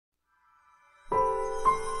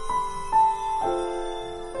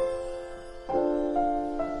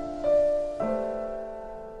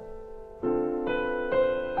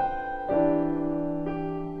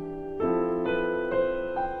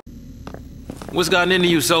What's gotten into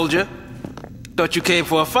you, soldier? Thought you came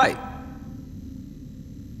for a fight.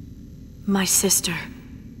 My sister.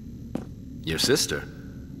 Your sister?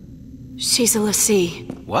 She's a Lassie.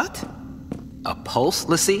 What? A pulse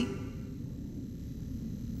Lassie?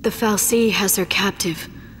 The Fal'Cie has her captive,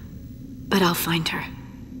 but I'll find her.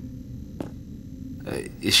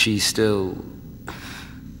 Is she still...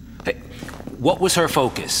 Hey, what was her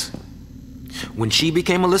focus? When she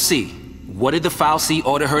became a Lassie, what did the Fal'Cie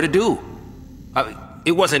order her to do?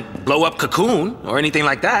 It wasn't blow up Cocoon or anything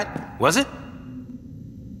like that, was it?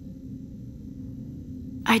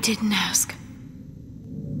 I didn't ask.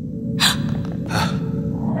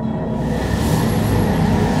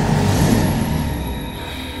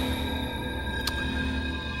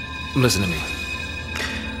 Listen to me.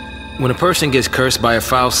 When a person gets cursed by a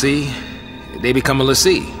Fal'Cie, they become a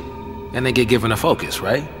Lassie, and they get given a focus,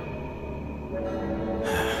 right?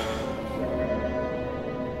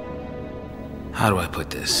 How do I put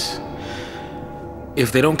this?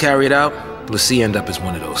 If they don't carry it out, Lassie end up as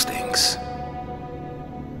one of those things.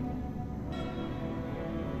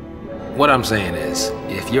 What I'm saying is,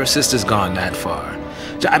 if your sister's gone that far,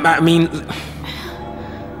 I mean,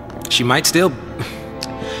 she might still...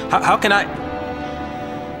 How can I...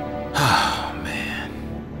 Oh, man.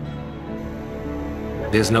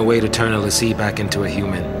 There's no way to turn a Lassie back into a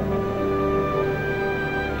human.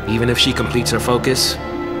 Even if she completes her focus,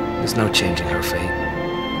 there's no changing her fate.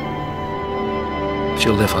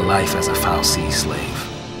 She'll live her life as a Fal'Cie slave.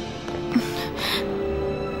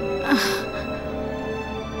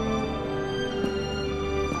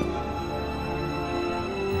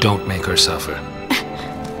 Don't make her suffer.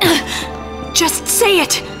 Just say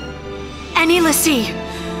it! Any Lassie,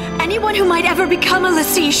 anyone who might ever become a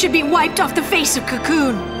Lassie should be wiped off the face of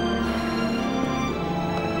Cocoon.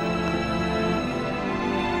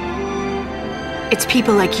 It's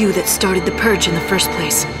people like you that started the Purge in the first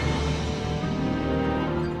place.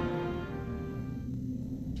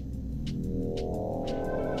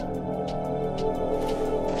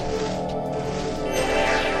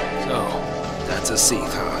 So, that's a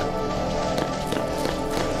Seath, huh?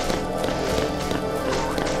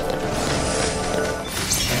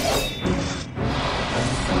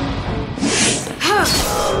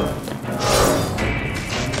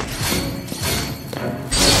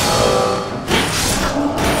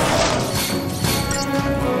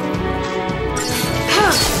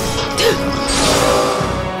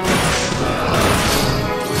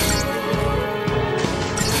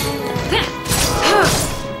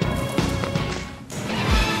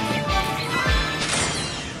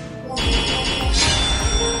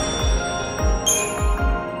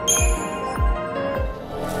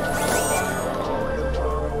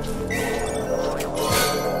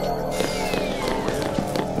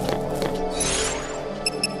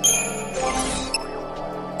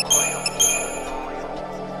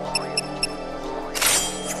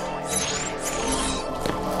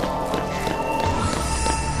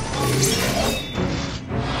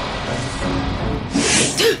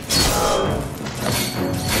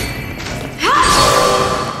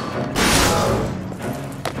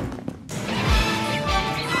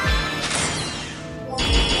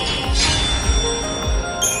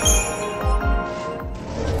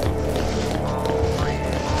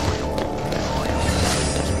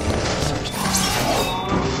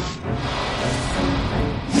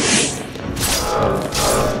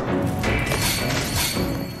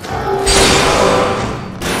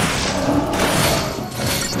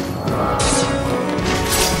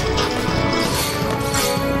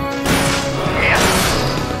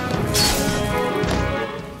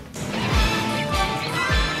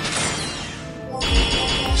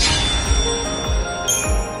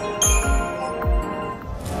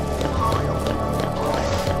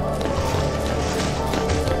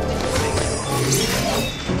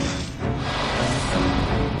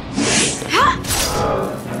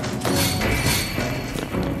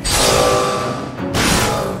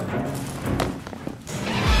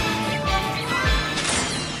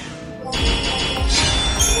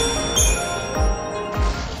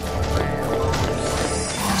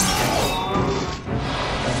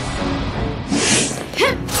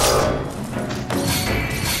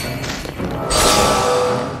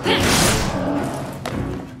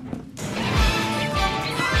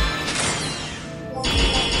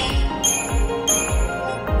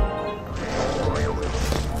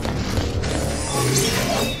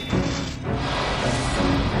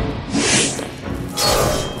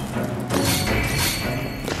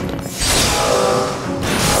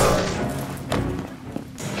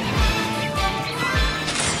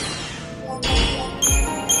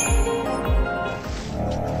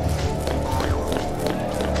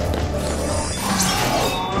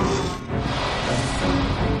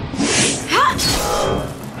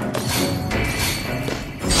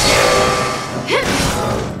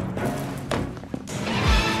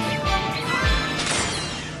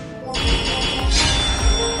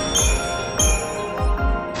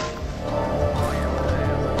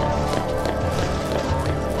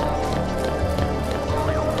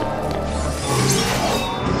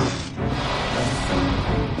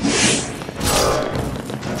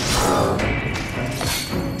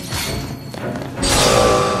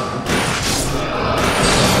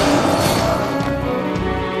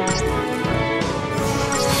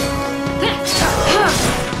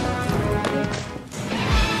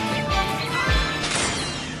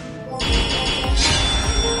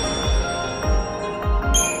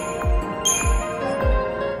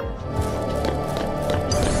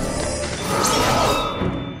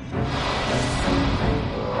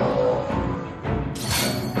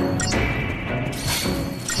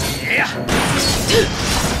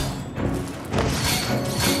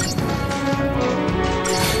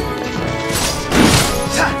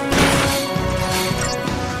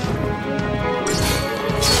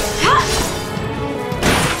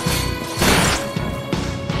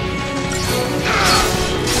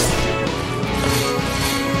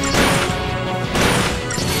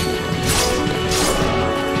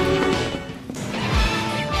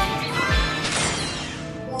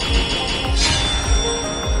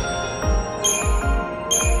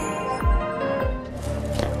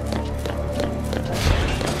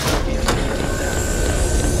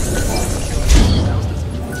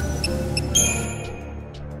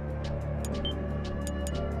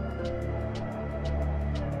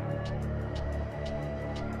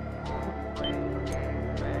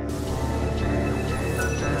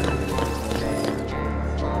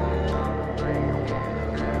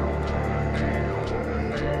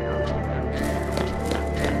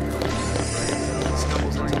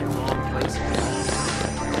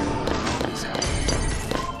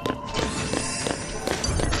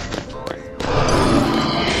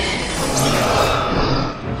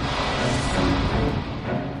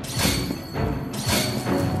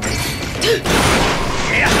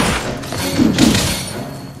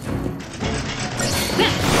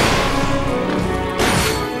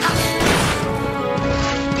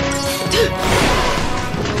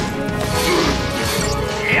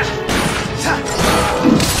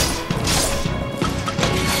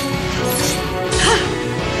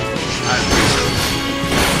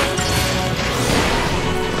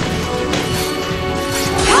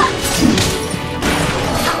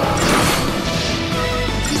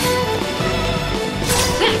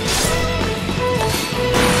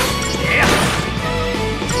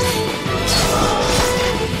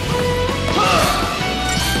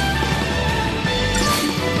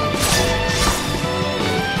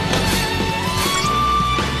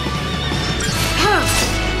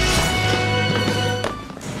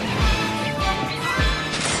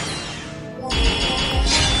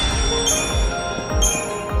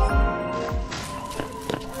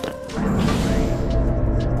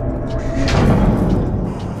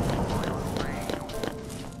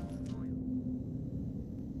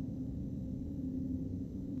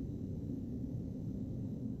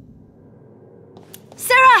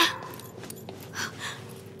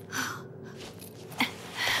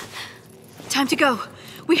 Time to go.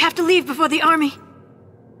 We have to leave before the army...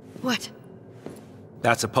 What?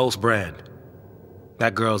 That's a Pulse brand.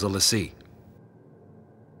 That girl's a l'Cie.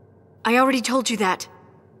 I already told you that.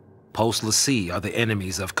 Pulse l'Cie are the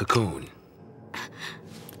enemies of Cocoon.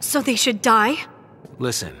 So they should die?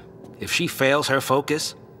 Listen, if she fails her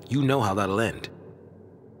focus, you know how that'll end.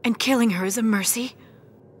 And killing her is a mercy?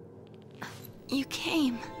 You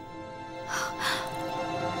came.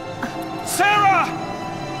 Serah!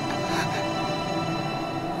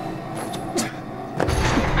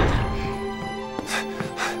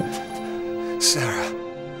 Serah.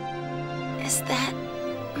 Is that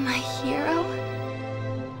my hero?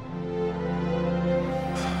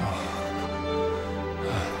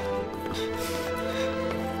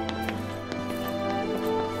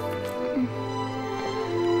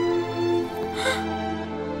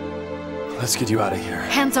 Let's get you out of here.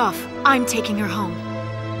 Hands off. I'm taking her home.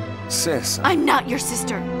 Sis, I'm not your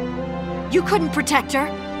sister. You couldn't protect her.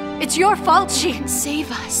 It's your fault she... Save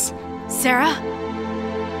us. Serah?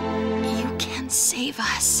 You can save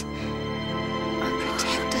us.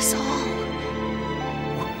 Protect us all.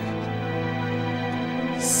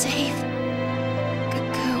 Save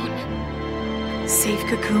Cocoon. Save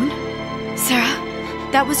Cocoon?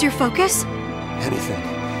 Serah? That was your focus? anything.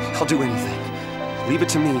 I'll do anything. Leave it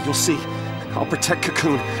to me, you'll see. I'll protect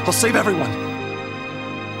Cocoon. I'll save everyone.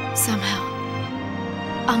 Somehow,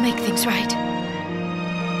 I'll make things right.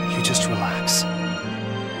 You just relax.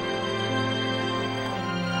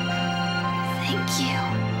 Thank you.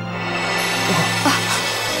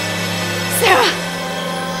 Serah!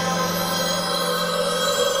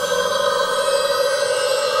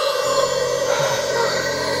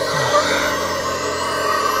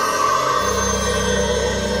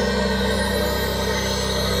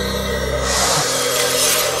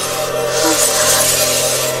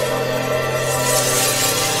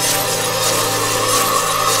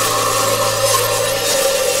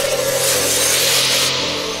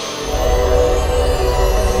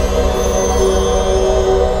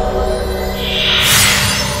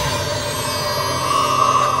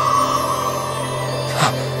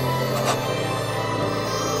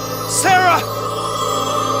 Serah!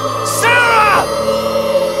 Serah!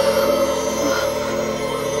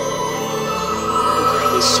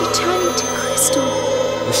 Why is she turning to crystal?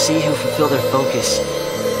 The sea who fulfill their focus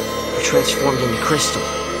are transformed into crystal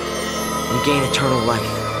and gain eternal life.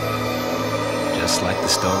 Just like the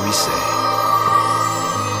stories say.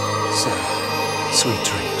 Serah, sweet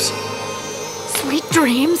dreams. Sweet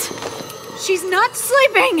dreams? She's not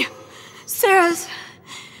sleeping! Serah's...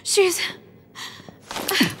 she's...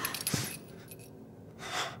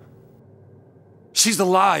 She's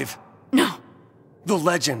alive! No. The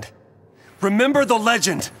legend. Remember the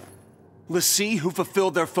legend! l'Cie who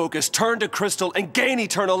fulfilled their focus turn to crystal and gain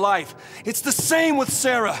eternal life. It's the same with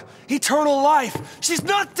Serah. Eternal life. She's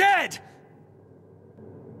not dead!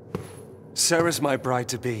 Serah's my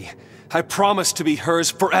bride-to-be. I promise to be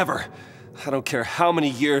hers forever. I don't care how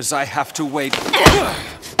many years I have to wait.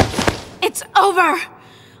 It's over!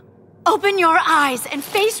 Open your eyes and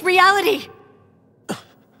face reality!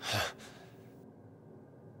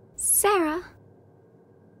 Serah,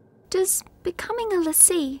 does becoming a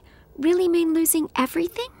l'Cie really mean losing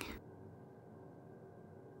everything?